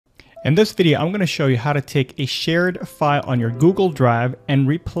In this video, I'm going to show you how to take a shared file on your Google Drive and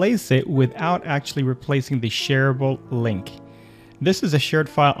replace it without actually replacing the shareable link. This is a shared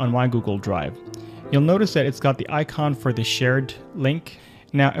file on my Google Drive. You'll notice that it's got the icon for the shared link.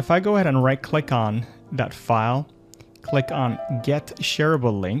 Now, if I go ahead and right click on that file, click on Get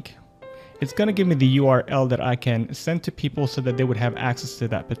Shareable Link, it's going to give me the URL that I can send to people so that they would have access to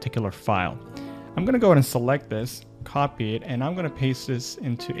that particular file. I'm going to go ahead and select this, copy it, and I'm going to paste this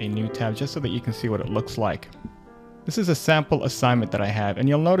into a new tab just so that you can see what it looks like. This is a sample assignment that I have, and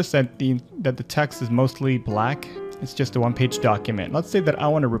you'll notice that the text is mostly black. It's just a one-page document. Let's say that I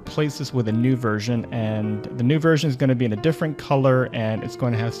want to replace this with a new version, and the new version is going to be in a different color and it's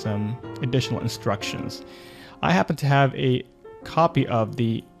going to have some additional instructions. I happen to have a copy of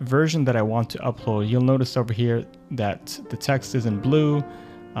the version that I want to upload. You'll notice over here that the text is in blue.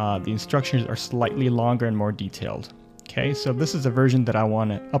 The instructions are slightly longer and more detailed. Okay, so this is a version that I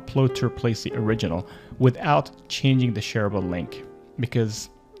want to upload to replace the original without changing the shareable link, because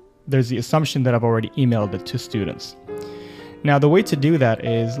there's the assumption that I've already emailed it to students. Now, the way to do that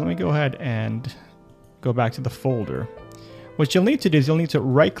is, let me go ahead and go back to the folder. What you'll need to do is you'll need to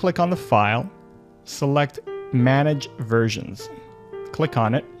right click on the file, select Manage Versions. Click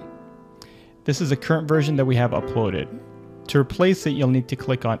on it. This is the current version that we have uploaded. To replace it, you'll need to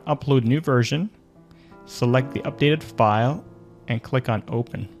click on Upload New Version, select the updated file, and click on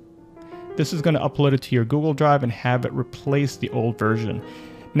Open. This is going to upload it to your Google Drive and have it replace the old version.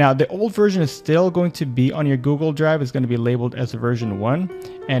 Now, the old version is still going to be on your Google Drive. It's going to be labeled as version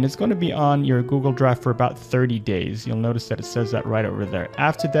 1, and it's going to be on your Google Drive for about 30 days. You'll notice that it says that right over there.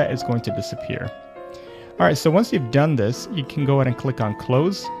 After that, it's going to disappear. All right, so once you've done this, you can go ahead and click on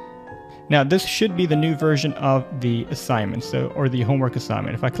Close. Now, this should be the new version of the assignment, or the homework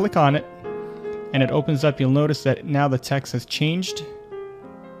assignment. If I click on it and it opens up, you'll notice that now the text has changed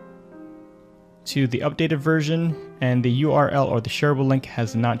to the updated version, and the URL or the shareable link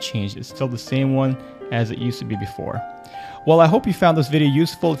has not changed. It's still the same one as it used to be before. Well, I hope you found this video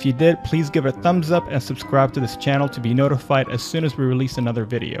useful. If you did, please give it a thumbs up and subscribe to this channel to be notified as soon as we release another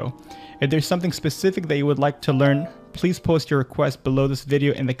video. If there's something specific that you would like to learn, please post your request below this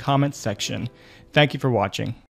video in the comments section. Thank you for watching.